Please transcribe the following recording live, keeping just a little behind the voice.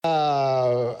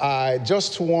I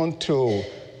just want to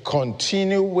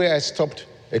continue where I stopped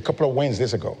a couple of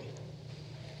Wednesdays ago.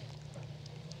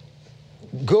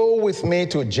 Go with me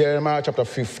to Jeremiah chapter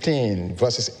 15,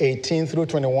 verses 18 through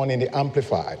 21 in the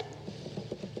Amplified.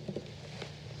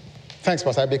 Thanks,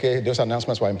 Pastor Abike. Those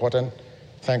announcements were important.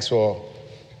 Thanks for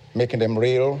making them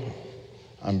real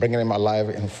and bringing them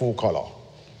alive in full color.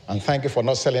 And thank you for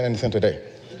not selling anything today.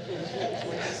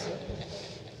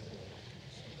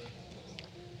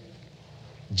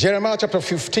 Jeremiah chapter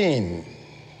 15.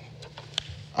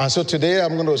 And so today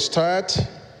I'm going to start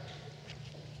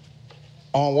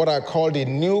on what I call the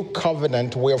New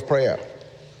Covenant way of prayer.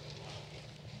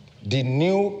 The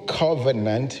New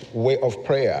Covenant way of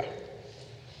prayer.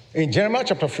 In Jeremiah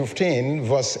chapter 15,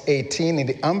 verse 18 in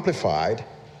the Amplified,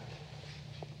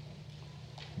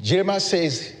 Jeremiah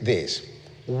says this: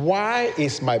 "Why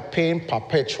is my pain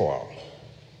perpetual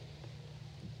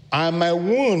and my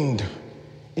wound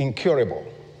incurable,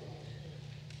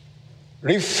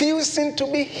 refusing to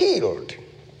be healed?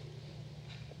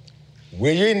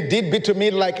 Will you indeed be to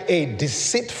me like a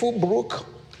deceitful brook?"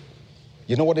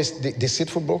 You know what a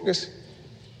deceitful brook is?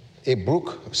 A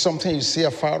brook, something you see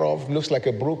afar off, looks like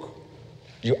a brook.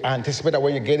 You anticipate that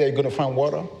when you get there, you're going to find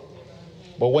water.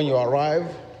 But when you arrive,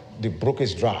 the brook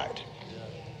is dried.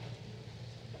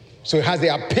 So it has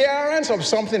the appearance of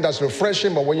something that's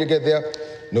refreshing, but when you get there,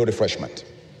 no refreshment.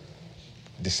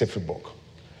 Deceitful brook.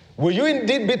 Will you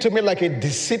indeed be to me like a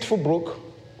deceitful brook,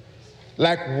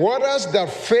 like waters that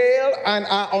fail and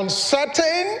are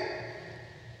uncertain?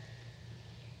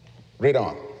 Read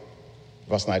on,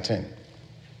 verse 19.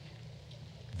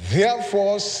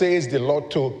 "Therefore says the Lord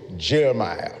to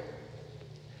Jeremiah,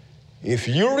 if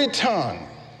you return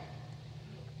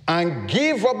and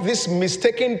give up this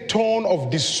mistaken tone of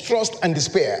distrust and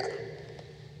despair,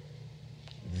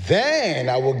 then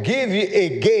I will give you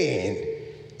again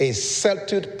a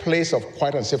settled place of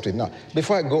quiet and safety." Now,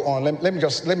 before I go on, let me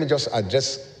just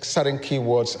address certain key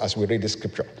words as we read the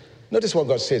scripture. Notice what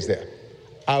God says there.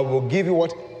 I will give you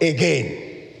what? Again.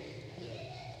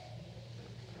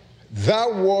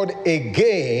 That word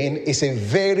again is a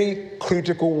very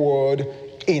critical word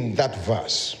in that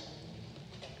verse.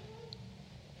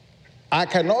 I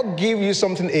cannot give you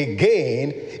something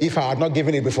again if I had not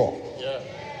given it before. Yeah.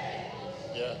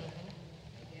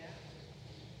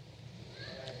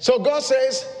 So God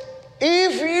says,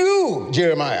 if you,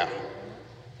 Jeremiah,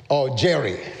 or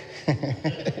Jerry,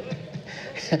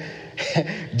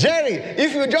 Jerry,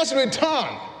 if you just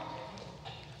return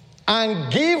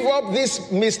and give up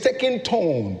this mistaken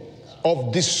tone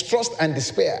of distrust and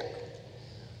despair,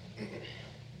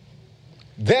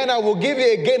 then I will give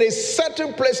you again a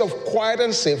certain place of quiet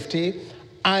and safety,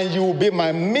 and you will be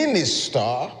my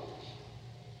minister.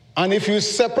 And if you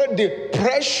separate the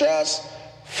precious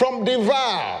from the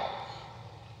vile,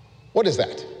 what is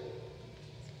that?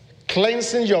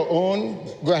 Cleansing your own,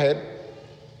 go ahead.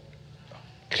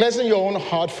 Cleansing your own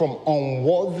heart from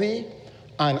unworthy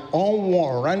and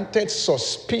unwarranted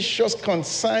suspicious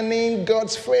concerning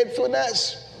God's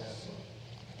faithfulness.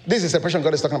 This is the separation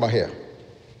God is talking about here,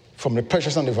 from the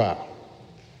precious and the vile.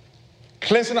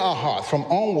 Cleansing our heart from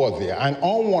unworthy and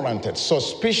unwarranted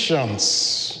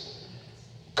suspicions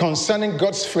concerning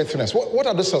God's faithfulness. What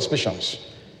are those suspicions?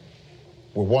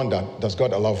 We wonder, does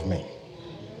God love me?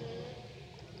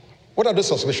 What are those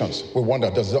suspicions? We wonder,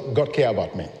 does God care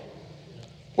about me?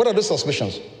 What are those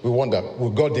suspicions? We wonder,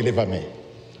 will God deliver me?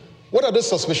 What are those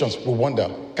suspicions? We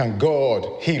wonder, can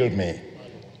God heal me?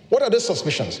 What are those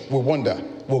suspicions? We wonder,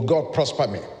 will God prosper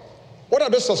me? What are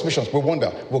those suspicions? We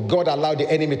wonder, will God allow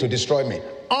the enemy to destroy me?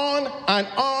 On and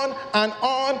on and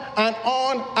on and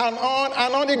on and on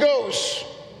and on it goes.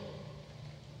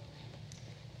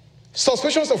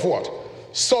 Suspicions of what?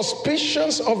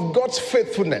 Suspicions of God's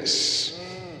faithfulness.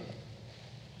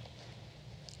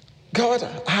 God,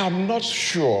 I am not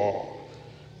sure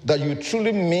that you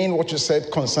truly mean what you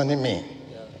said concerning me.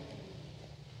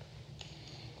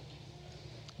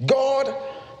 God,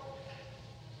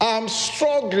 I'm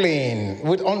struggling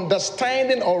with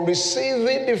understanding or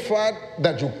receiving the fact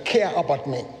that you care about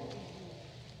me.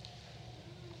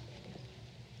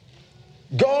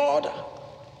 God,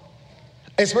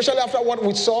 especially after what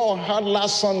we saw and heard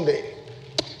last Sunday,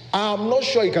 I'm not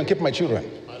sure you can keep my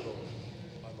children.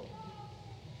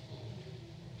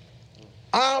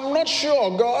 I'm not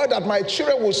sure, God, that my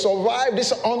children will survive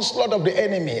this onslaught of the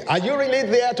enemy. Are you really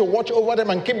there to watch over them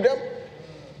and keep them?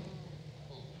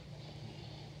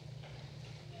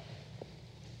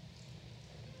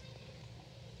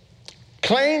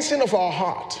 Cleansing of our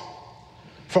heart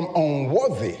from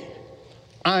unworthy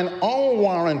and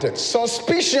unwarranted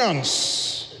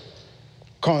suspicions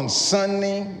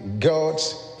concerning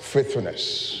God's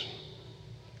faithfulness.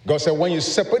 God said, when you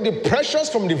separate the precious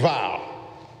from the vile,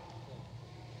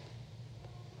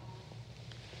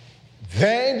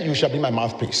 then you shall be my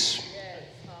mouthpiece. Yes,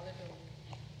 hallelujah.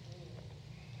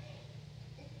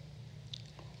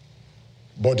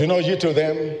 But do not yield to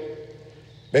them.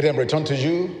 Let them return to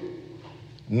you,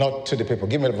 not to the people.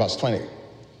 Give me verse 20.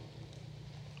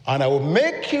 And I will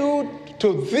make you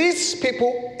to these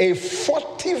people a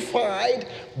fortified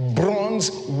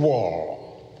bronze wall.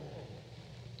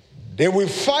 They will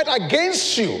fight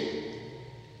against you,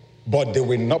 but they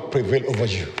will not prevail over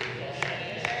you.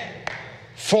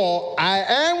 For I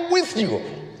am with you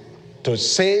to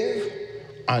save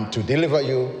and to deliver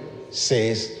you,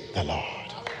 says the Lord.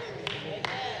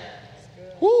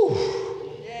 Woo.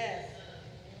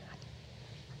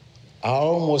 I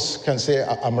almost can say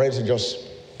I'm ready to just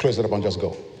close it up and just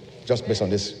go, just based on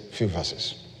these few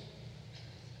verses.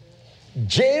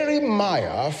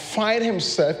 Jeremiah finds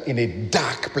himself in a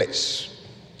dark place.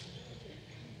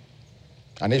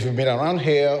 And if you've been around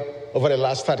here over the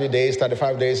last 30 days,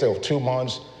 35 days, or 2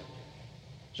 months,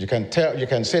 you can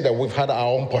say that we've had our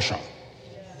own portion.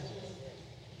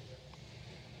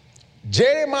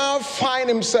 Jeremiah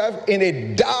finds himself in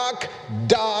a dark,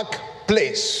 dark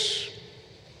place.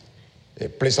 A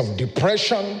place of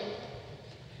depression,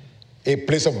 a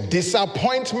place of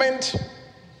disappointment,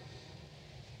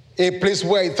 a place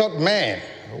where he thought, man,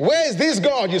 where is this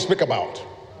God you speak about?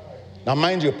 Now,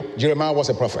 mind you, Jeremiah was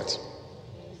a prophet,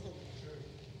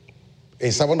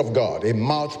 a servant of God, a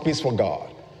mouthpiece for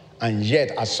God. And yet,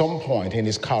 at some point in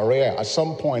his career, at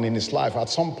some point in his life, at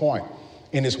some point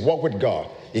in his walk with God,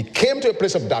 he came to a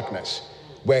place of darkness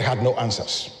where he had no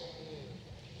answers.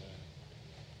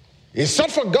 He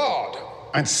sought for God,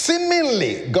 and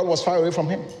seemingly God was far away from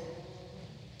him.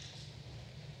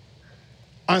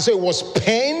 And so he was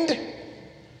pained,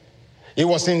 he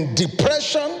was in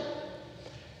depression,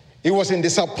 he was in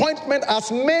disappointment,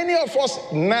 as many of us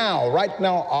right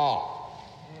now are.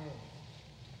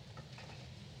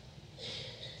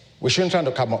 We should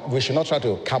not try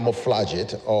to camouflage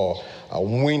it or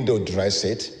window dress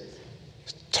it.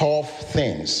 Tough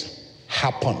things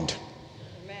happened.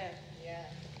 Amen. Yeah.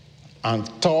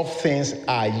 And tough things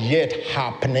are yet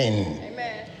happening.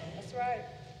 Amen. That's right.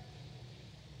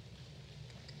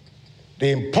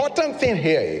 The important thing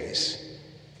here is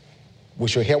we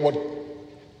should hear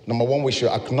number one, we should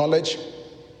acknowledge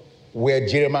where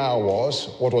Jeremiah was,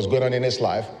 what was going on in his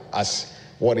life, as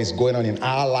what is going on in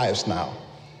our lives now.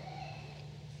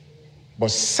 But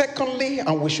secondly,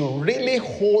 and we should really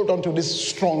hold on to this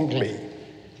strongly,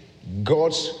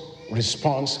 God's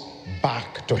response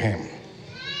back to him.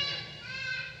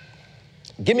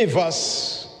 Give me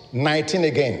verse 19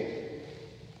 again.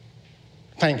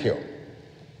 Thank you.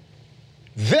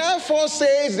 Therefore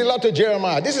says the Lord to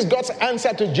Jeremiah. This is God's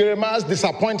answer to Jeremiah's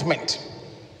disappointment.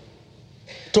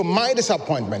 To my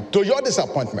disappointment, to your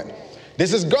disappointment.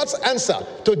 This is God's answer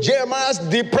to Jeremiah's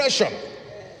depression.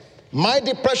 My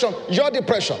depression, your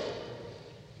depression.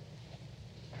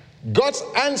 God's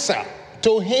answer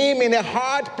to him in a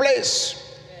hard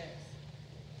place.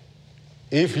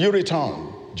 If you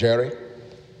return, Jerry,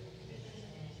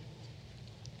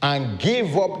 and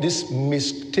give up this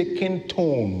mistaken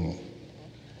tone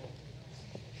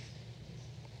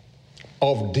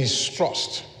of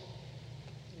distrust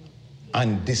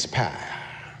and despair.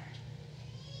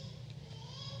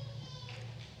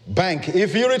 Bank,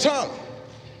 if you return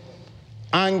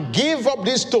and give up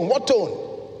this tone. What tone?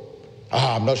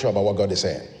 I'm not sure about what God is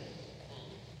saying.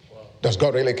 Does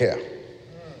God really care?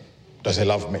 Does he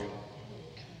love me?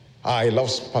 He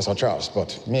loves Pastor Charles,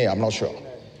 but me, I'm not sure.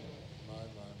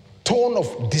 Tone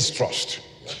of distrust.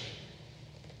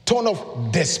 Tone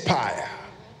of despair.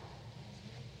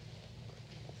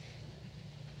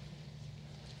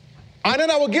 And then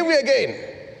I will give you again.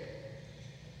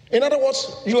 In other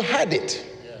words, you had it.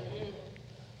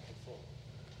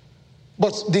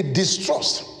 But the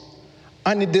distrust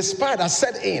and the despair that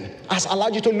set in has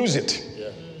allowed you to lose it.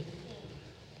 Yeah.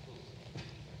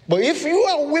 But if you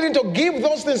are willing to give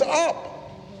those things up,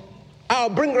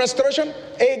 I'll bring restoration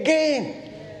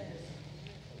again.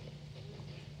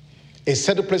 A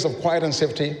settled place of quiet and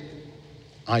safety,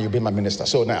 and you'll be my minister.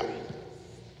 So now,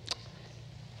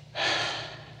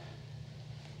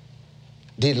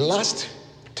 the last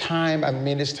time I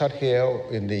ministered here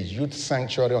in the youth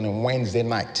sanctuary on a Wednesday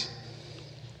night,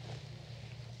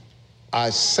 I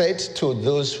said to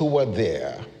those who were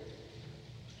there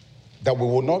that we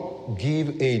will not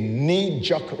give a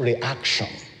knee-jerk reaction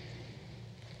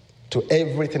to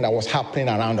everything that was happening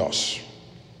around us.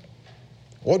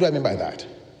 What do I mean by that?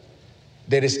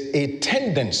 There is a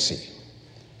tendency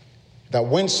that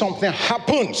when something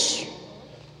happens,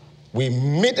 we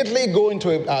immediately go into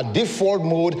a default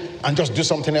mode and just do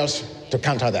something else to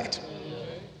counter that.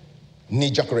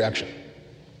 Knee-jerk reaction.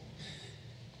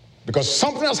 Because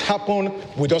something else happened,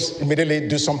 we just immediately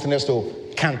do something else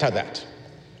to counter that.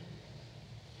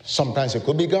 Sometimes it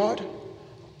could be God.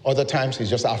 Other times it's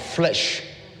just our flesh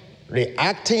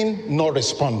reacting, not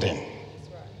responding.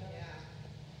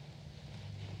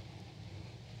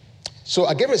 So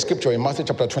I gave a scripture in Matthew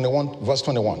chapter 21, verse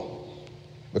 21.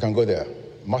 We can go there.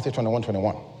 Matthew 21,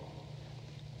 21.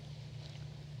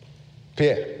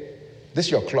 Pierre, this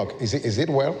is your clock. Is it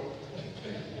well?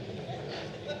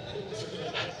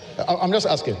 I'm just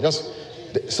asking.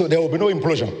 So there will be no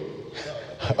implosion.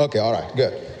 Okay, all right,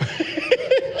 good.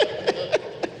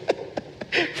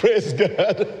 Praise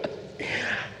God.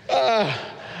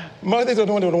 Matthew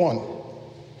 21, 21.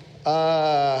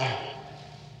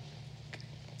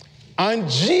 And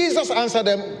Jesus answered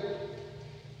them,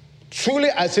 truly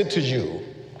I say to you,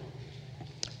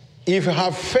 if you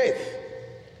have faith,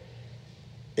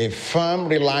 a firm,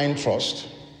 relying trust,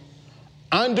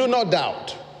 and do not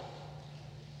doubt,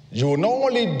 you will not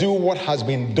only do what has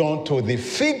been done to the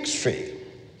fig tree,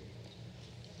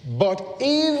 but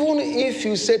even if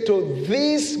you say to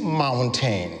this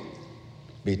mountain,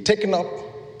 be taken up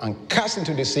and cast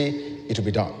into the sea, it will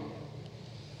be done.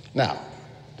 Now,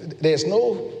 there's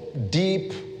no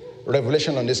deep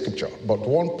revelation on this scripture, but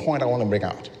one point I want to bring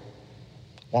out.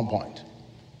 One point.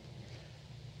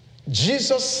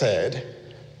 Jesus said,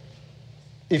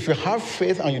 if you have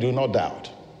faith and you do not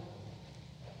doubt,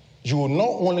 you will not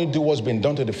only do what's been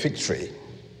done to the fig tree,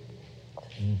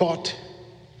 but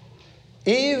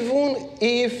even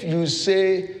if you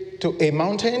say to a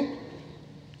mountain,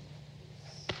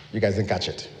 you guys didn't catch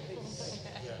it.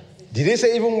 Did he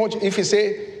say even what if you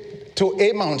say to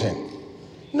a mountain?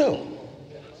 No.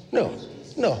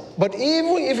 But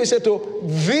even if you say to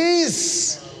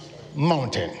this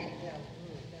mountain,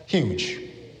 huge.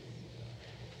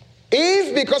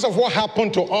 If because of what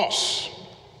happened to us,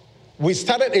 we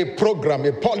started a program,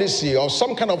 a policy, or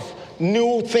some kind of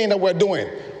new thing that we're doing,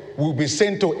 we'll be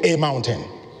sent to a mountain.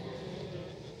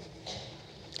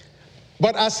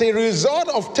 But as a result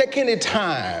of taking the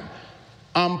time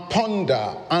and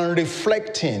ponder and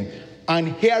reflecting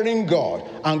and hearing God,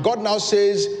 and God now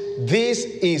says, this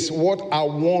is what I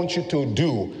want you to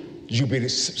do, you'll be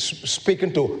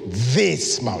speaking to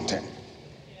this mountain.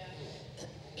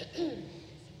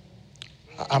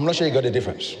 I'm not sure you got the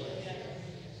difference.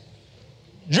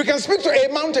 You can speak to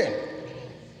a mountain,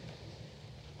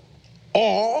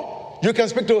 or you can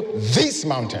speak to this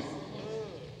mountain.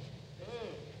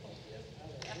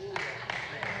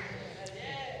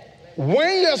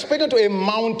 When you're speaking to a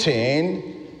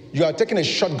mountain, you are taking a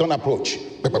shotgun approach.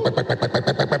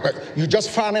 You're just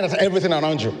firing at everything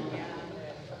around you.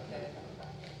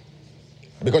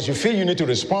 Because you feel you need to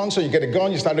respond, so you get a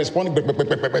gun, you start responding.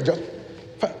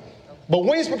 But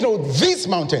when you speak to this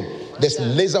mountain, there's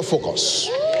laser focus.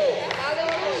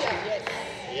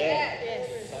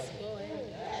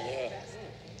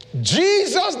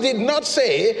 Jesus did not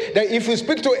say that if you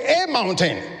speak to a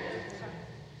mountain,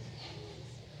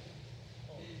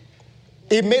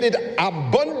 he made it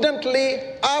abundantly,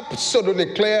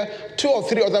 absolutely clear. 2 or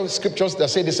 3 other scriptures that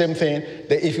say the same thing,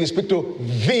 that if you speak to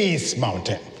this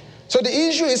mountain. So the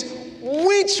issue is,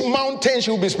 which mountain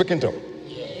should we be speaking to?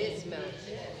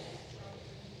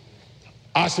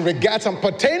 As regards and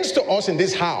pertains to us in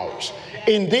this house,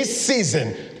 in this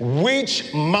season,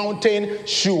 which mountain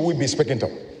should we be speaking to?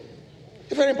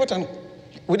 It's very important.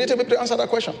 We need to be able to answer that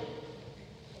question.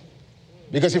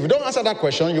 Because if you don't answer that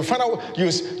question, you find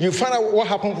out what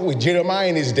happened with Jeremiah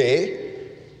in his day.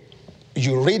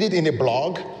 You read it in a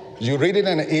blog, you read it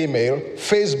in an email,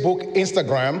 Facebook,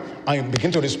 Instagram, and you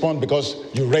begin to respond because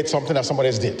you read something that somebody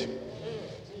else did.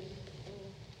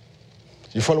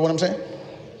 You follow what I'm saying?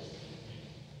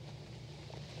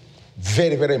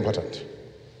 Very, very important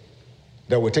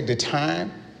that we take the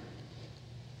time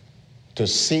to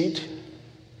sit,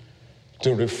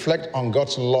 to reflect on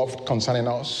God's love concerning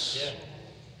us,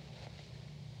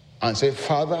 and say,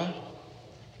 Father,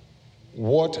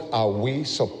 what are we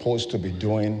supposed to be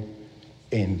doing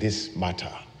in this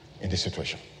matter, in this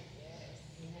situation?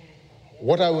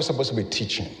 What are we supposed to be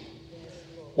teaching?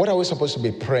 What are we supposed to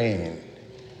be praying?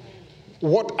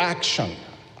 What action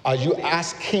are you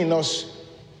asking us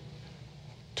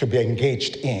to be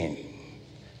engaged in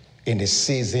the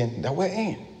season that we're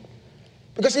in?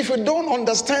 Because if you don't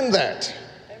understand that,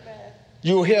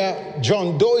 you hear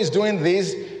John Doe is doing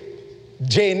this,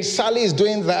 Jane Sally is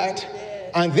doing that,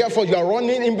 and therefore you are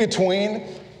running in between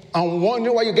and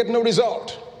wondering why you get no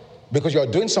result. Because you're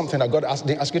doing something that God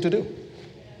didn't ask you to do.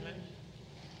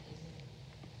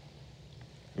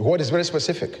 The word is very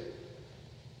specific.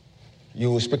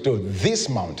 You will speak to this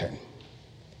mountain,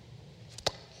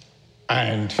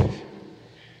 and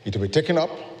it will be taken up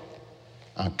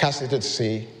and cast into the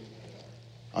sea.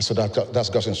 And so that's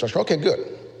God's instruction. Okay,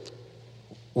 good.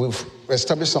 We've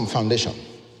established some foundation.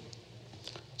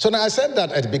 So now I said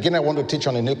that at the beginning I want to teach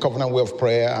on a new covenant way of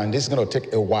prayer, and this is going to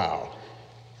take a while.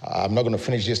 I'm not going to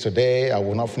finish this today. I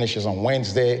will not finish this on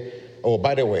Wednesday. Oh,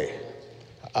 by the way,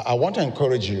 I want to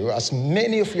encourage you, as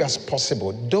many of you as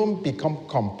possible, don't become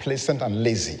complacent and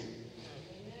lazy.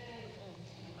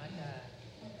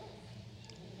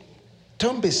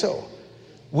 Don't be so.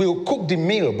 We'll cook the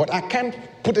meal, but I can't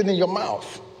put it in your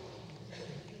mouth.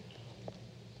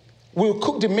 We'll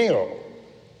cook the meal,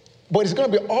 but it's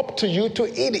going to be up to you to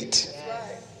eat it.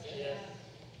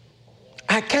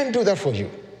 I can't do that for you.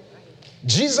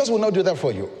 Jesus will not do that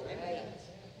for you.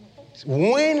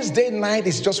 Wednesday night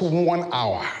is just 1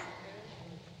 hour.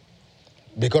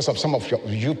 Because of some of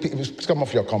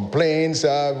your complaints,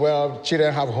 well,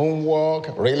 children have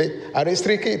homework. Really? I raised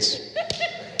 3 kids.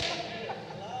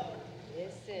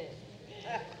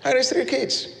 I raised 3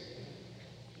 kids.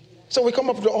 So we come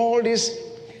up with all these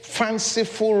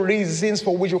fanciful reasons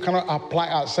for which we cannot apply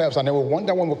ourselves, and then we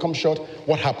wonder when we come short,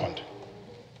 what happened?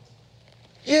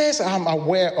 Yes, I'm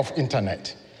aware of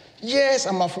internet. Yes,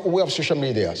 I'm aware of social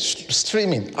media,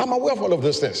 streaming. I'm aware of all of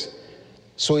those things.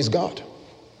 So is God.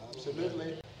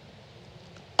 Absolutely.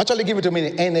 Actually, give it to me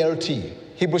in the NLT,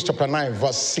 Hebrews chapter 9,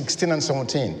 verse 16 and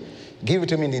 17. Give it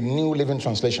to me in the New Living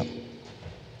Translation.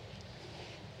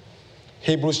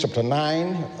 Hebrews chapter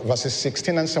 9, verses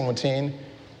 16 and 17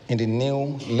 in the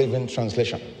New Living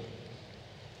Translation.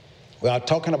 We are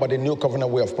talking about the new covenant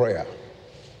way of prayer.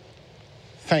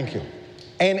 Thank you.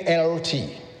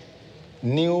 NLT,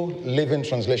 New Living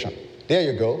Translation. There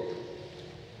you go.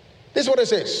 This is what it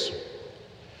says.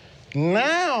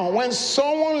 Now, when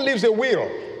someone leaves a will,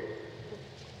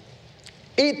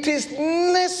 it is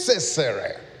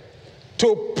necessary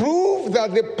to prove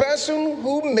that the person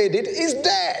who made it is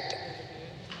dead.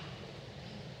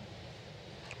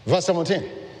 Verse 17.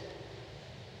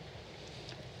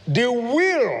 The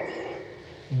will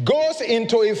goes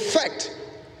into effect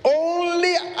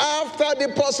only after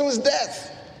the person's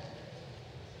death.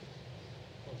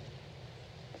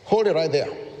 Hold it right there.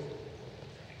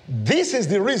 This is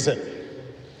the reason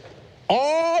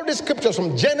all the scriptures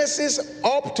from Genesis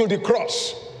up to the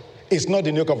cross is not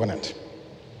the new covenant.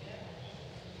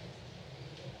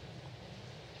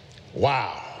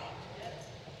 Wow.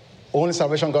 Only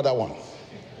salvation got that one.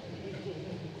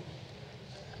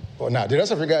 Oh, now, the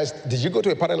rest of you guys, did you go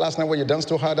to a party last night where you danced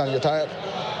too hard and you're tired?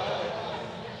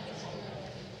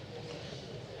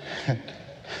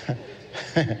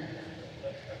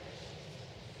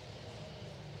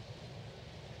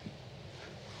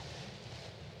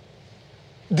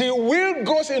 The will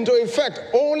goes into effect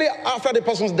only after the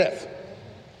person's death.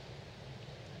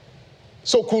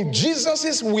 So could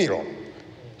Jesus' will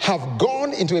have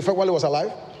gone into effect while he was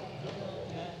alive?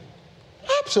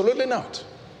 Absolutely not.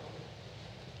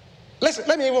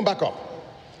 Let me even back up.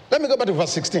 Let me go back to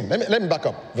verse 16. Let me back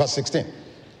up. Verse 16.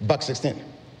 Back 16.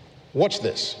 Watch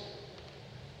this.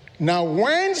 Now,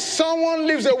 when someone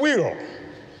leaves a will,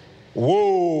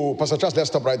 whoa, Pastor Charles, let's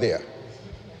stop right there.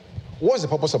 What's the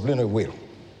purpose of leaving a will?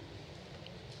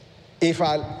 If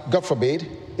God forbid,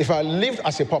 if I lived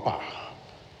as a pauper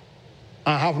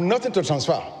and have nothing to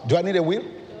transfer, do I need a will?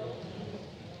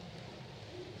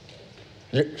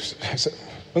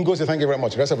 Go say thank you very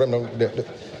much. Rest of them don't.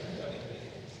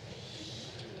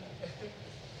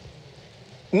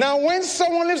 Now, when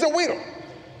someone leaves a will,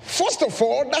 first of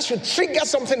all, that should trigger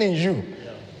something in you.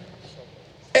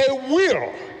 A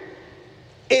will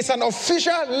is an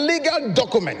official legal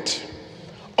document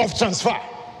of transfer.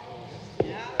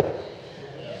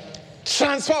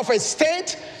 Transfer of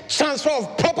estate, transfer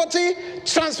of property,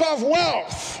 transfer of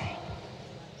wealth.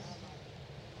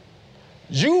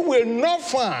 You will not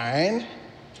find,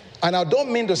 and I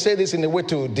don't mean to say this in a way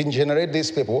to degenerate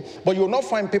these people, but you will not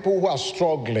find people who are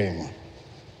struggling,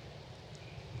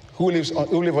 who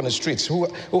live on the streets,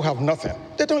 who have nothing.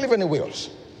 They don't live any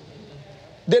wills.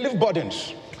 They live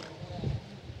burdens.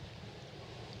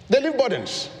 They live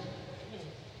burdens.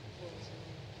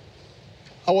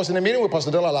 I was in a meeting with Pastor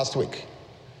Dollar last week,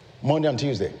 Monday and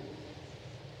Tuesday.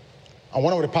 And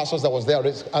one of the pastors that was there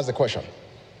asked the question.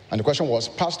 And the question was,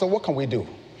 Pastor, what can we do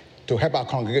to help our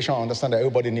congregation understand that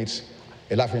everybody needs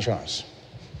a life insurance?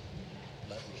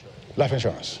 Life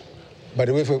insurance. By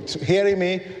the way, if you're hearing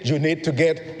me, you need to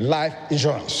get life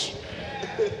insurance.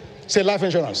 Say life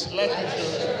insurance. Life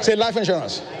insurance. Say life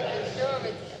insurance.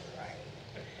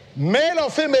 Male or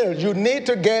female, you need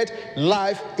to get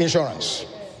life insurance.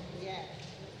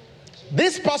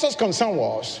 This pastor's concern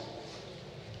was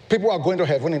people are going to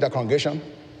heaven in their congregation.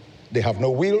 They have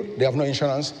no will, they have no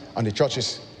insurance, and the church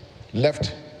is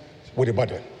left with a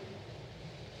burden.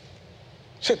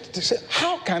 So they say,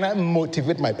 how can I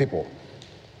motivate my people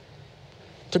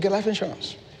to get life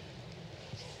insurance?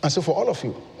 And so for all of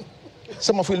you,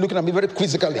 some of you looking at me very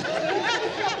quizzically.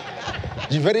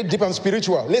 You're very deep and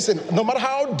spiritual. Listen, no matter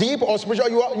how deep or spiritual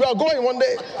you are going one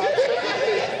day.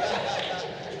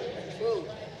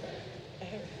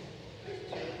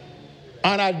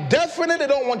 And I definitely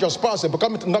don't want your spouse to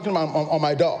come knocking on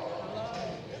my door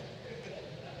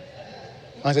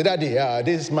and say, Daddy,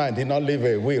 this man did not leave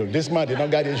a will. This man did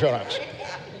not get insurance.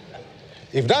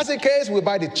 If that's the case, we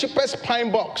buy the cheapest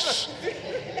pine box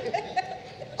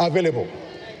available.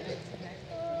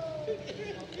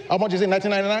 How much is it,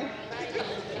 $19.99?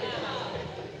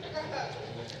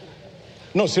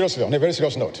 No, seriously, on a very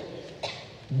serious note,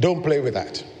 don't play with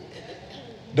that.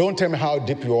 Don't tell me how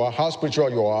deep you are, how spiritual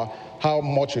you are, how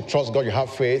much you trust God, you have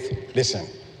faith. Listen,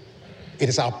 it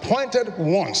is appointed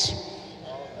once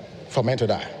for men to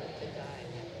die.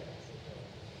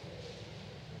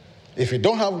 If you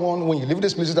don't have one, when you leave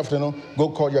this place this afternoon, go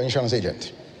call your insurance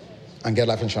agent and get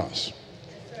life insurance.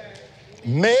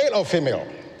 Male or female,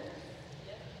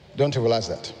 don't you realize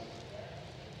that?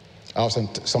 I have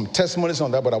some testimonies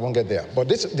on that, but I won't get there. But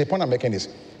the point I'm making is,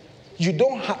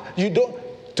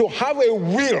 to have a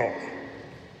will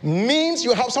means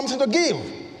you have something to give.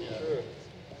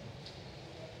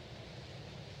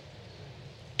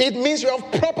 It means you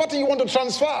have property you want to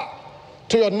transfer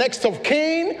to your next of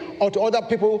kin or to other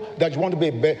people that you want to be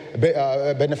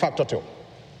a benefactor to.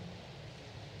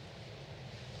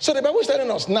 So the Bible is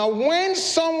telling us, now when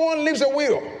someone leaves a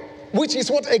will, which is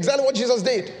exactly what Jesus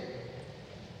did.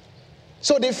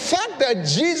 So the fact that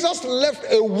Jesus left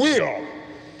a will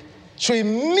should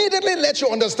immediately let you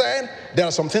understand there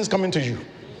are some things coming to you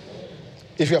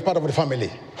if you are part of the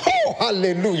family. Oh,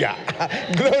 hallelujah.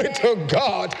 Glory to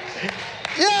God.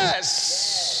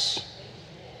 Yes.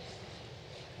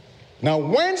 Now,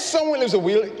 when someone leaves a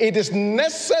will, it is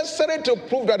necessary to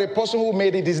prove that the person who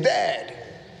made it is dead.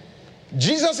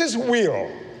 Jesus'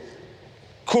 will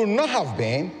could not have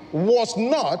been, was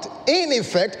not in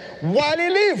effect while he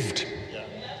lived.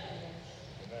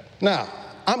 Now,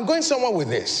 I'm going somewhere with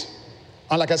this.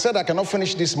 And like I said, I cannot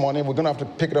finish this morning. We're going to have to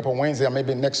pick it up on Wednesday and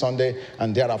maybe next Sunday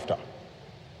and thereafter.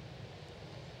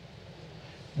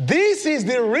 This is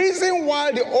the reason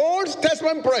why the Old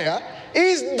Testament prayer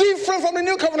is different from the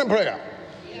New Covenant prayer.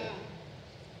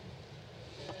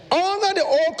 Under the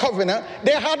Old Covenant,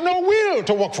 they had no will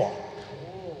to work for.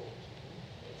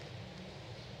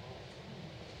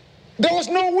 There was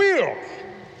no will.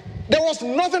 There was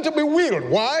nothing to be willed.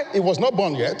 Why? He was not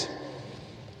born yet.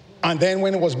 And then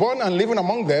when he was born and living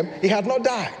among them, he had not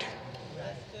died.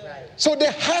 So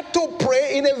they had to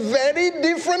pray in a very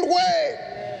different way.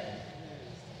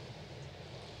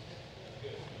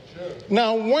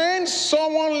 Now, when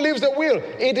someone leaves the will,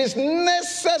 it is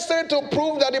necessary to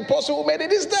prove that the person who made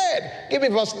it is dead. Give me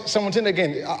verse 17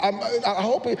 again. I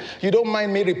hope you don't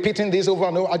mind me repeating this over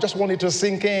and over. I just want it to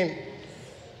sink in.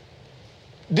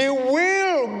 The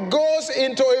will goes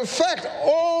into effect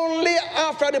only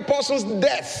after the person's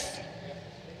death.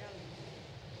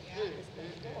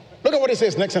 Look at what it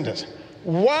says, next sentence.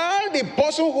 While the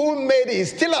person who made it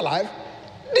is still alive,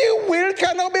 the will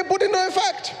cannot be put into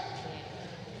effect.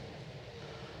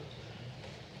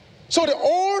 So the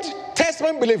Old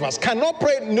Testament believers cannot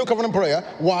pray New Covenant prayer.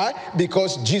 Why?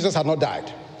 Because Jesus had not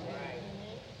died.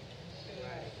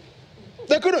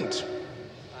 They couldn't.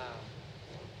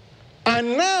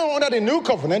 And now, under the New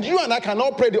Covenant, you and I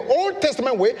cannot pray the Old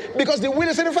Testament way because the will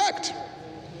is in effect.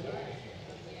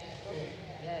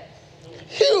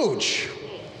 Huge.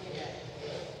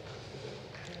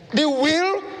 The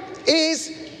will is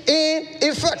in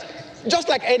effect. Just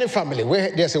like any family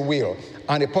where there's a will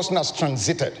and a person has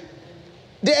transited,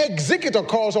 the executor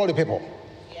calls all the people.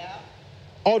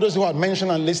 All those who are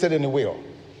mentioned and listed in the will.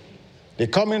 They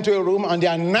come into a room and they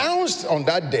announce on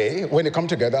that day, when they come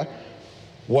together,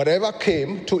 whatever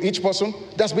came to each person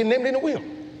that's been named in the will.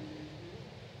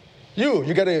 You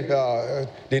get the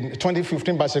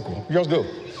 2015 bicycle. You just go.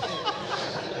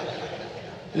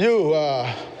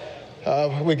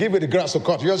 We give you the grass to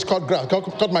cut. You just cut grass.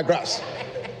 Cut my grass.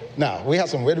 Now, we have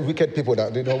some very wicked people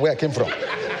that they know where I came from.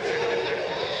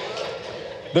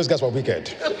 Those guys were wicked.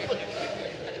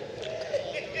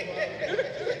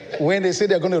 When they say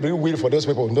they're going to re-will for those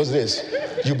people in those days,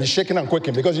 you'll be shaking and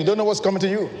quaking because you don't know what's coming to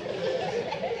you.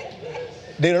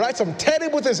 They write some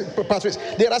terrible things, Patrice.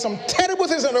 There are some terrible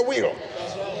things in the will.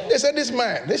 They said, this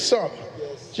man, this son,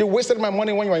 you wasted my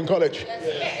money when you were in college.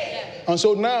 And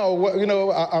so now, you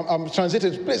know, I'm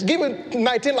transited. Please give him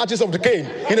 19 latches of the cane.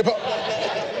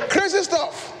 Crazy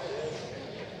stuff.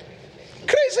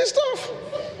 Crazy stuff.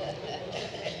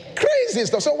 Crazy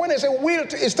stuff. So when they say will,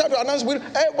 it's time to announce will,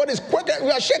 everybody's quick.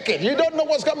 You are shaking. You don't know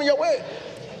what's coming your way.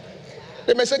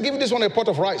 They may say, give this one a pot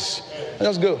of rice.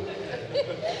 Let's go.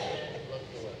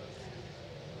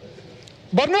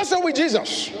 But not so with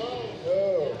Jesus.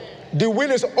 The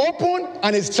will is open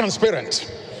and it's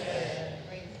transparent.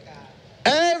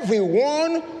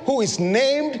 Everyone who is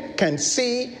named can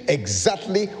see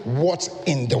exactly what's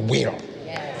in the will.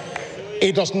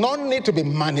 It does not need to be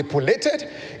manipulated.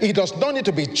 It does not need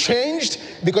to be changed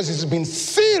because it's been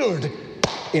sealed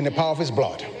in the power of his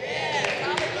blood.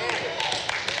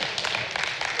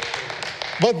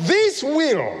 But this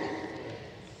will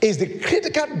is the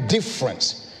critical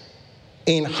difference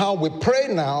in how we pray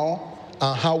now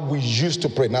and how we used to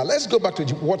pray. Now let's go back to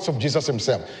the words of Jesus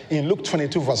himself in Luke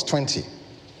 22 verse 20.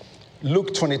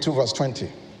 Luke 22 verse 20.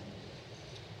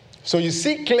 So you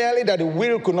see clearly that the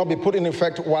will could not be put in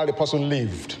effect while the person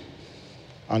lived.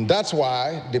 And that's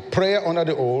why the prayer under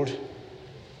the old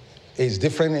is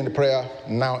different in the prayer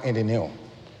now in the new.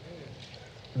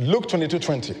 Luke 22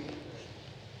 20.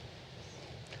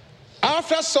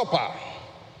 After supper,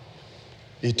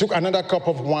 he took another cup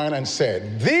of wine and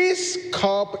said, this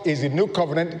cup is the new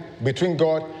covenant between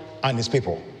God and his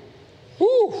people.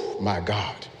 Whew, my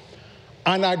God.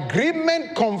 An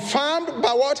agreement confirmed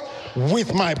by what?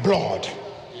 With my blood.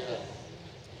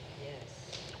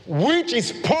 Which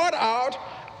is poured out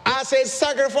as a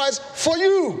sacrifice for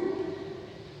you.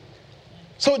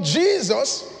 So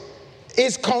Jesus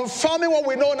is confirming what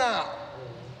we know now.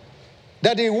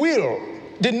 That the will,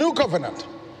 the new covenant,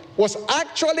 was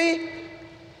actually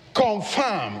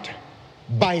confirmed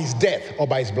by his death or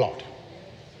by his blood.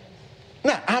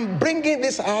 Now, I'm bringing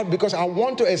this out because I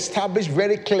want to establish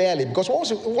very clearly, because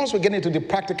once we get into the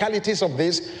practicalities of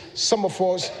this, some of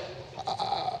us,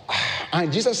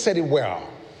 and Jesus said it well.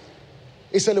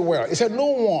 He said it well. He said, no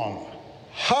one,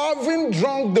 having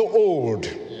drunk the old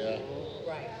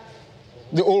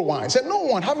wine. He said, no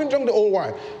one, having drunk the old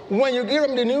wine. When you give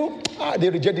them the new,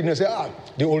 they reject the new and say,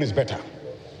 the old is better.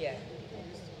 Yeah.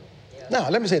 Now,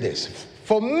 let me say this.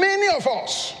 For many of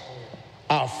us,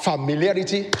 our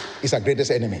familiarity is our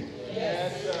greatest enemy.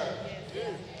 Yes, sir.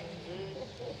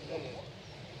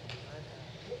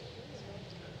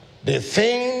 The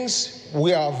things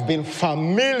we have been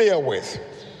familiar with,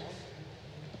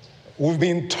 we've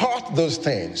been taught those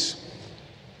things,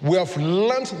 we have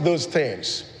learned those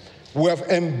things, we have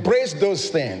embraced those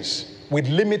things with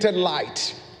limited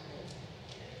light,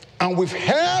 and we've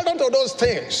held onto those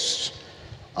things,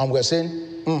 and we're saying,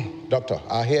 doctor,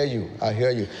 I hear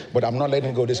you, but I'm not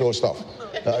letting go of this old stuff.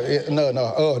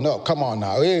 No, come on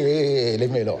now. Hey, leave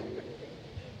me alone.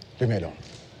 Leave me alone.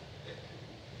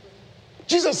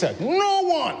 Jesus said, no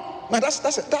one. Now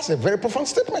that's a very profound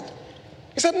statement.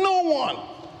 He said, no one,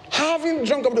 having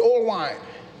drunk of the old wine,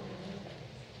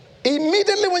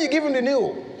 immediately when you give him the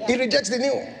new, he rejects the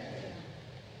new.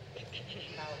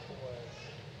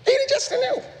 He rejects the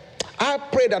new. I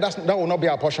pray that that will not be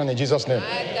our portion in Jesus' name.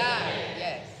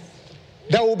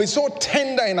 That will be so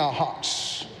tender in our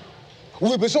hearts.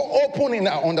 We'll be so open in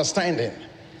our understanding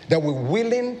that we're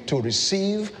willing to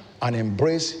receive and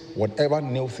embrace whatever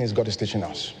new things God is teaching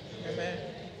us. Amen.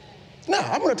 Now,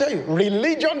 I'm going to tell you,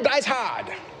 religion dies hard.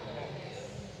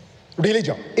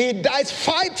 Religion. It dies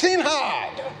fighting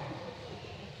hard.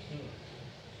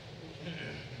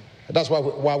 That's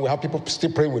why we have people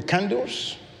still praying with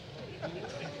candles.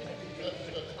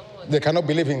 They cannot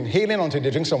believe in healing until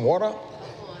they drink some water.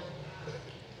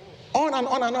 On and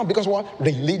on and on. Because what?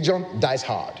 Religion dies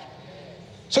hard.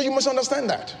 So you must understand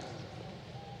that.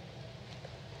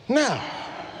 Now,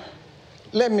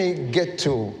 let me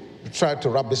try to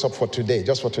wrap this up for today,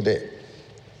 just for today.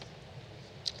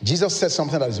 Jesus said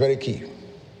something that is very key.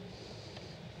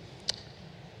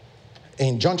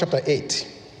 In John chapter 8,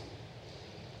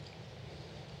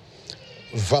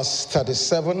 verse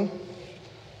 37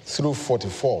 through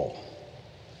 44.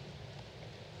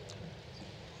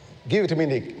 Give it to me in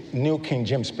the New King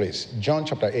James, please. John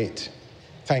chapter 8.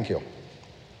 Thank you.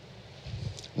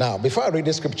 Now, before I read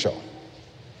the scripture,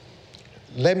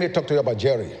 let me talk to you about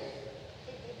Jerry.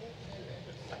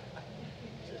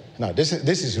 Now, this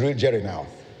is real Jerry now.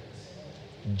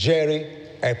 Jerry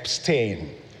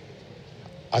Epstein.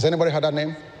 Has anybody heard that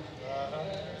name?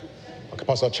 Okay,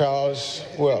 Pastor Charles.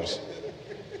 Who else?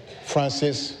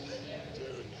 Francis.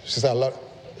 Sister Lot.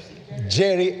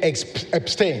 Jerry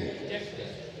Epstein.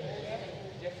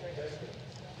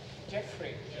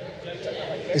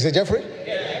 Is it Jeffrey?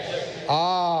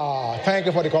 Ah, thank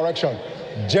you for the correction.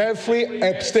 Jeffrey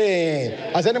Epstein.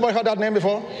 Has anybody heard that name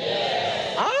before?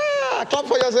 Ah, clap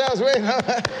for yourselves. Wait.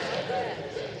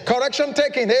 Correction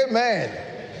taken. Amen.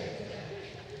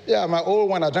 Yeah, my old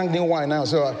one, I drank new wine now,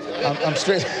 so I'm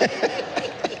straight.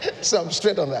 So I'm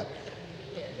straight on that.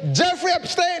 Jeffrey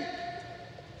Epstein.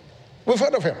 We've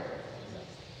heard of him.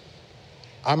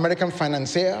 American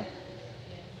financier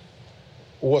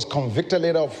who was convicted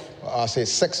later of as a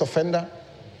sex offender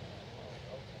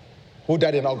who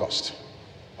died in August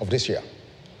of this year.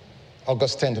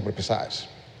 August 10th to be precise.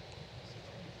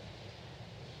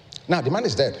 Now, the man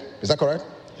is dead. Is that correct?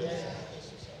 Yes.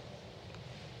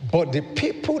 But the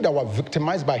people that were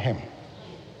victimized by him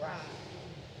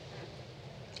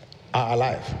are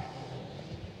alive.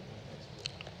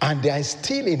 And they are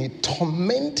still in the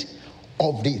torment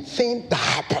of the thing that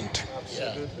happened.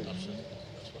 Absolutely.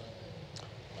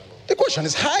 The question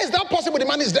is, how is that possible? The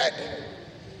man is dead.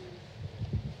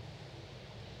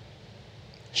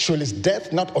 Should his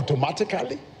death not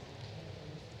automatically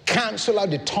cancel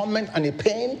out the torment and the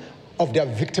pain of their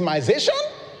victimization?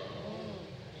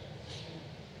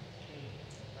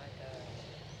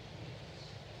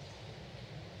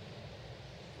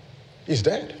 He's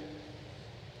dead,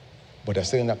 but they're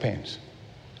still in their pains,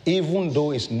 even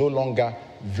though it's no longer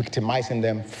victimizing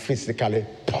them physically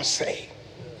per se.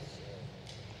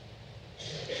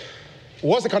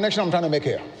 What's the connection I'm trying to make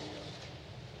here?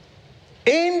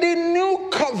 In the new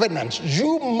covenant,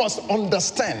 you must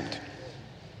understand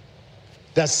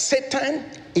that Satan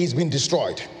is being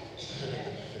destroyed.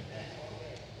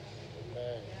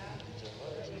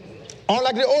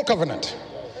 Unlike the old covenant.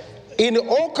 In the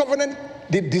old covenant,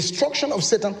 the destruction of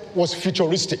Satan was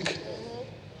futuristic.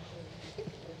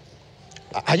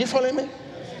 Are you following me?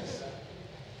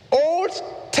 Old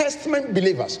Testament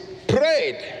believers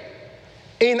prayed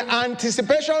in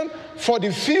anticipation for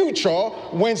the future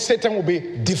when Satan will be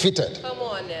defeated. Come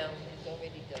on now. It's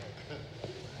already done.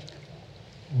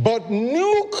 But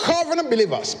new covenant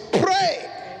believers pray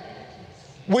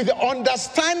with the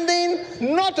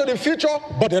understanding not of the future,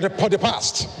 but for the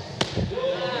past.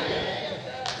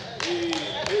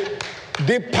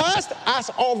 The past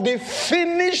as of the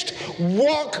finished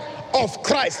work of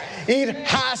Christ. It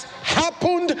has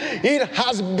happened. It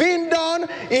has been done.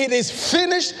 It is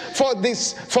finished for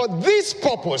this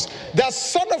purpose. The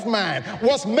Son of Man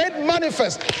was made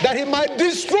manifest that he might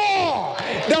destroy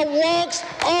the works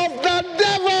of the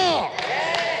devil.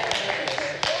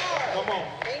 Come on.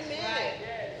 Amen.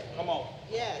 Come on.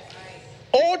 Yes.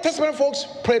 Old Testament folks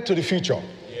prayed to the future.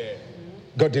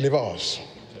 God deliver us.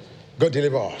 God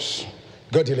deliver us.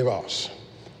 God deliver us.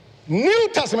 New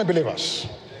Testament believers,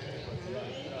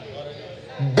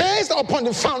 based upon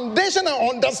the foundation and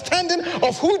understanding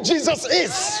of who Jesus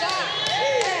is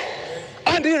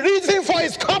and the reason for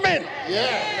his coming,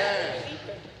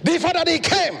 the fact that he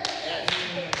came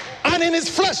and in his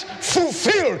flesh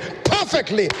fulfilled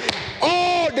perfectly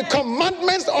all the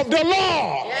commandments of the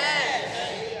law.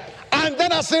 And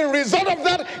then as a result of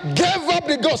that, gave up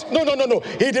the ghost. No.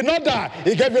 He did not die.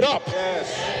 He gave it up.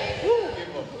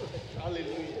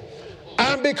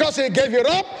 And because he gave it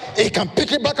up, he can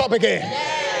pick it back up again.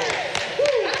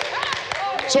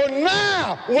 So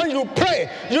now, when you pray,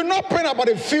 you're not praying about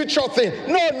a future thing.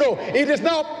 No. It is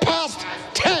now past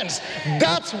tense.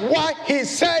 That's why he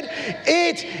said,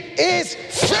 it is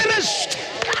finished.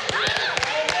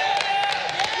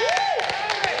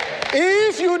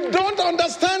 If you don't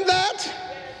understand that,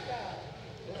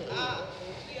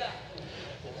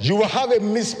 you will have a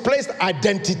misplaced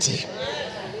identity.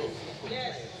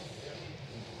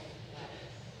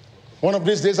 One of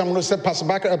these days, I'm going to set Pastor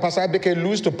Abeke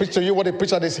loose to preach to you what he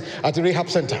preached at the rehab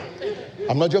center.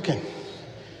 I'm not joking.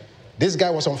 This guy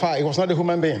was on fire. He was not a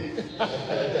human being.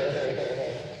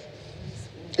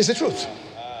 It's the truth.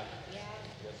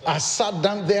 I sat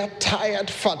down there, tired,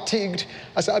 fatigued.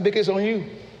 I said, Abeke, it's on you.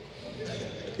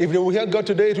 If they will hear God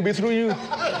today, it will be through you.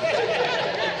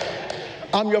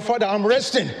 I'm your father. I'm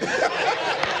resting.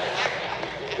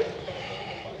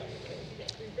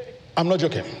 I'm not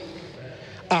joking.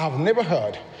 I have never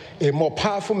heard a more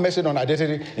powerful message on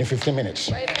identity in 15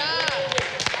 minutes.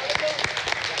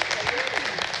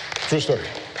 True story.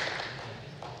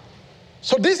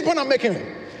 So this point I'm making,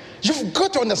 you've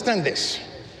got to understand this.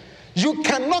 You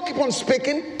cannot keep on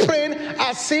speaking, praying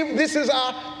as if this is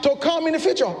to come in the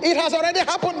future. It has already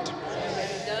happened.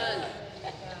 Done.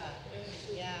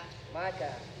 Yeah. My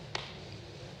God.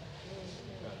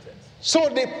 So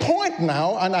the point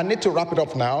now, and I need to wrap it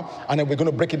up now, and then we're going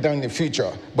to break it down in the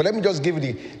future. But let me just give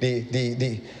you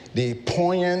the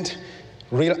poignant,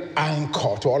 real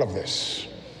anchor to all of this.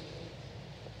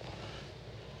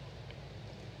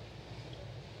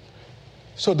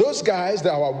 So those guys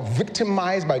that were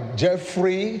victimized by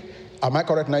Jeffrey, am I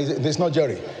correct now? It's not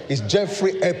Jerry. It's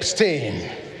Jeffrey Epstein.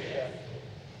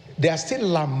 They are still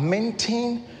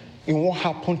lamenting in what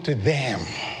happened to them,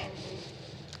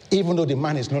 even though the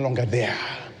man is no longer there.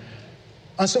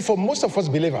 And so for most of us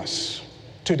believers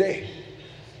today,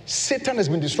 Satan has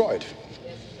been destroyed.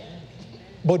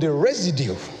 But the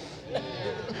residue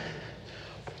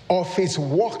of his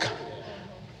work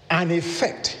and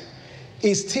effect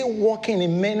is still working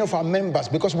in many of our members,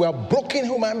 because we are broken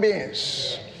human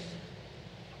beings.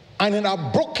 And in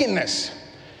our brokenness,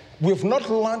 we've not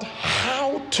learned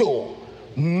how to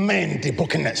mend the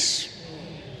brokenness.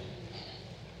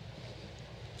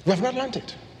 We have not learned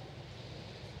it.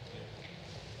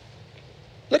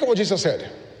 Look at what Jesus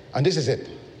said. And this is it.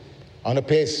 On the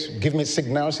pace, give me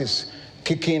signals. He's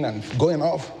kicking and going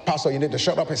off. Pastor, you need to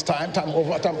shut up. It's time. Time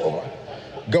over. Time over.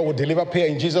 God will deliver prayer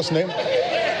in Jesus' name.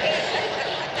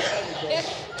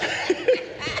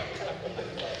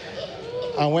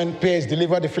 And when prayer is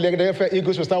delivered, the Philadelphia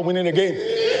Eagles will start winning again.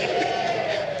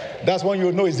 That's when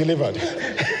you know it's delivered.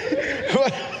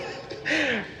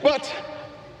 but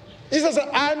Jesus said,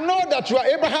 I know that you are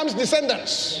Abraham's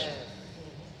descendants,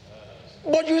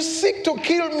 but you seek to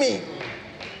kill me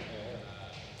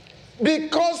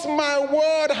because my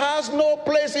word has no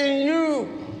place in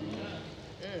you.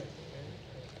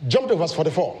 Jump to verse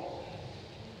 44.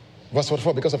 Verse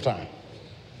 44 because of time.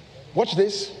 Watch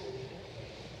this.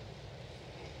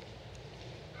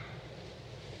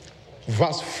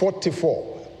 Verse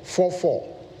 44. 4:4.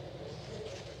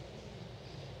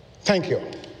 Thank you.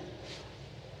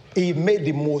 He made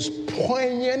the most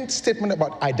poignant statement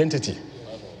about identity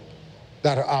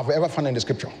that I've ever found in the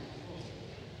scripture.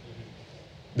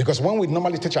 Because when we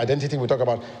normally teach identity, we talk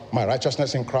about my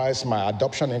righteousness in Christ, my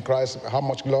adoption in Christ, how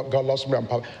much God loves me,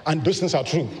 and those things are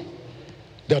true.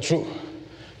 They're true.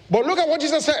 But look at what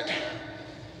Jesus said.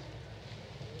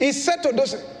 He said to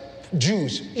those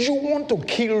Jews, you want to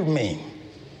kill me.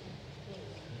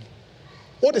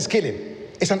 What is killing?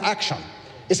 It's an action.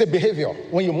 It's a behavior.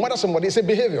 When you murder somebody, it's a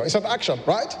behavior. It's an action,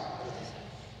 right?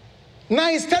 Now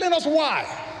he's telling us why.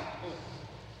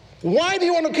 Why do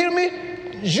you want to kill me?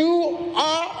 You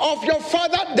are of your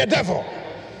father, the devil.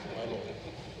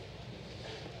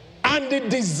 And the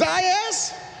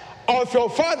desires of your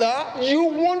father you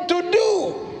want to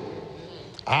do.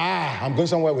 I'm going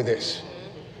somewhere with this.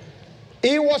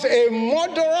 He was a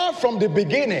murderer from the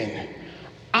beginning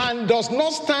and does not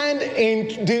stand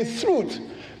in the truth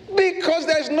because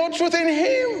there is no truth in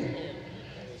him.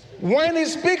 When he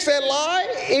speaks a lie,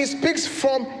 he speaks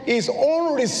from his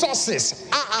own resources.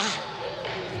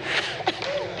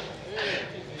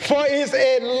 For he's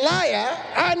a liar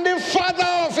and the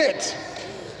father of it.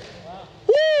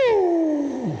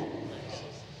 Woo!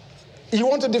 You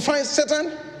want to define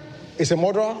Satan? He's a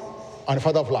murderer and the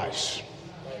father of lies.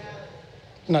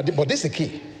 Now, but this is the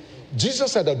key.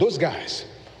 Jesus said that those guys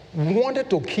wanted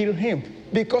to kill him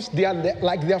because they are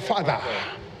like their father.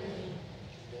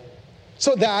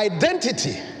 So their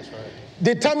identity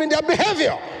determined their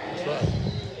behavior.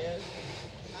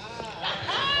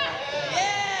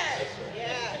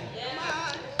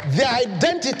 Their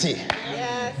identity,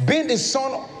 being the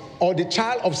son or the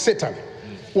child of Satan,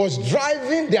 was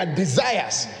driving their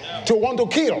desires to want to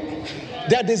kill,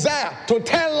 their desire to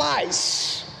tell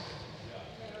lies.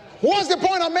 What's the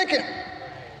point I'm making?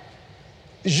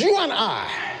 You and I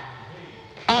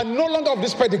are no longer of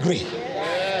this pedigree.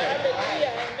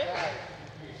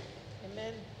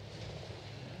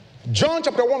 John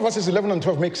chapter 1 verses 11 and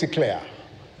 12 makes it clear.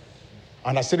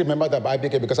 And I still remember that by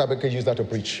IBK because IBK used that to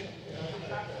preach.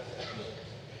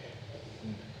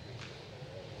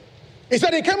 He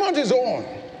said he came on his own,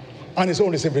 and his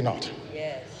own received him not.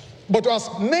 Yes. But as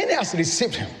many as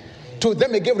received him, to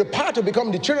them he gave the power to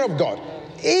become the children of God,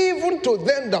 even to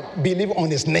them that believe on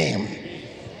his name.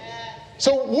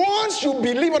 So once you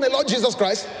believe on the Lord Jesus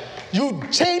Christ, you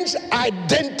change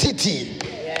identity.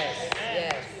 Yes.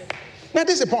 Yes. Now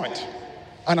this is the point.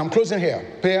 And I'm closing here.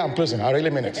 I'm closing. I really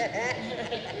mean it.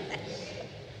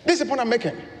 This is the point I'm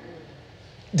making.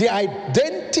 The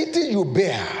identity you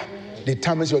bear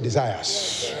determines your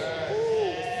desires.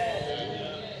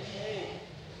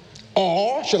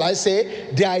 Or, shall I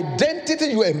say, the identity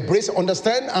you embrace,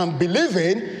 understand, and believe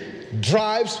in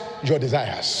drives your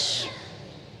desires.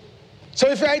 So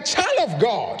if you're a child of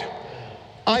God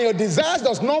and your desires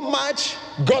does not match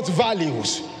God's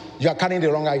values, you are carrying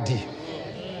the wrong ID.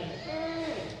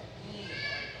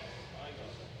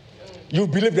 You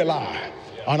believe the lie.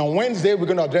 And on Wednesday, we're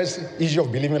going to address the issue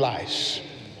of believing lies.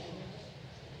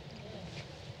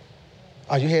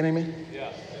 Are you hearing me?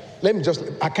 Yeah.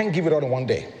 I can't give it all in one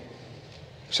day.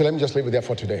 So let me just leave it there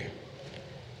for today.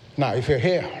 Now, if you're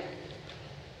here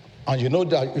and you know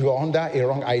that you're under a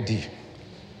wrong ID,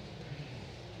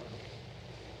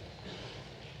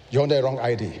 you're under a wrong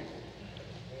ID.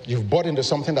 You've bought into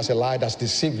something that's a lie, that's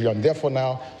deceived you, and therefore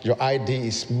now your ID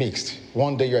is mixed.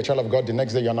 One day you're a child of God, the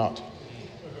next day you're not.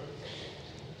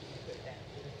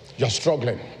 You're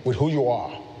struggling with who you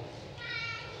are.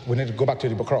 We need to go back to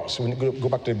the cross. We need to go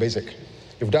back to the basic.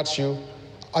 If that's you,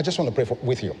 I just want to pray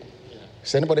with you.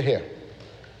 Is anybody here?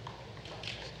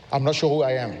 I'm not sure who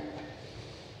I am.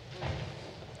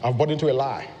 I've bought into a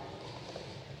lie.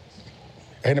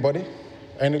 Anybody?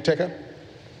 Any taker?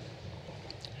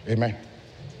 Amen.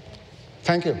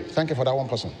 Thank you. Thank you for that one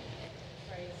person.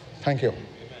 Thank you.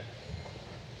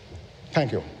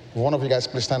 Thank you. One of you guys,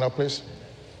 please stand up, please.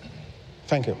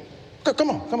 Thank you. Come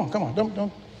on.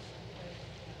 Don't.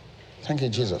 Thank you,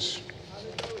 Jesus.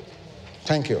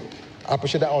 Thank you. I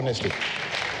appreciate that honesty.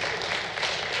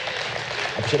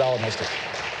 I appreciate that honesty.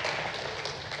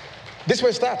 This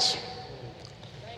way it starts.